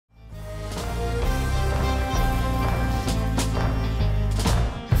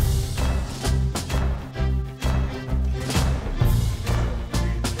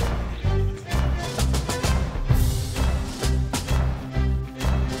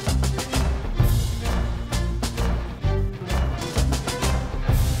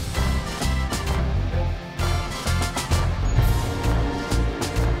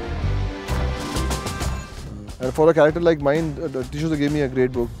for a character like mine, Tishu gave me a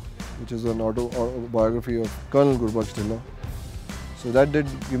great book, which is an autobiography of Colonel Gurbaksh Dhillon. So that did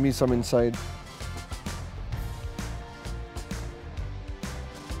give me some insight.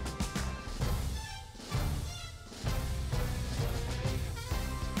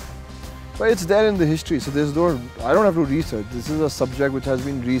 But it's there in the history, so I don't have to research. This is a subject which has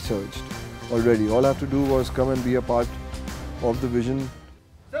been researched already. All I have to do was come and be a part of the vision.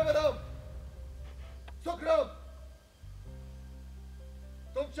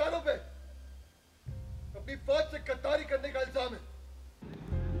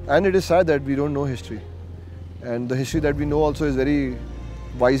 And it is sad that we don't know history. And the history that we know also is very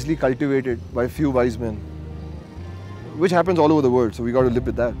wisely cultivated by few wise men, which happens all over the world, so we got to live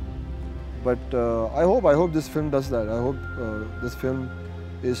with that. But I hope this film does that. I hope this film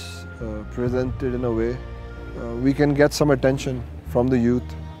is presented in a way we can get some attention from the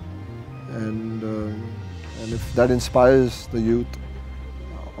youth, and if that inspires the youth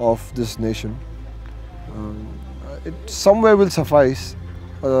of this nation, it somewhere will suffice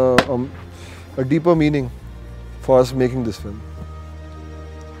a deeper meaning for us making this film.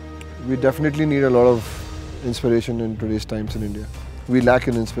 We definitely need a lot of inspiration in today's times in India. We lack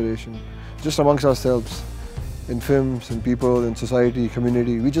in inspiration. Just amongst ourselves, in films, in people, in society,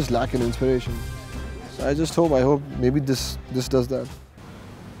 community, we just lack in inspiration. So I hope maybe this does that.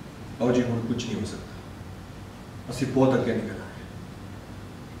 आओ जी हुण कुछ नहीं हो सकता, ਅਸੀਂ बहुत अगे निकल आए,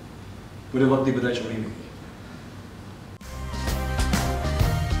 पूरे वक्त की बजाय छोड़ी नहीं।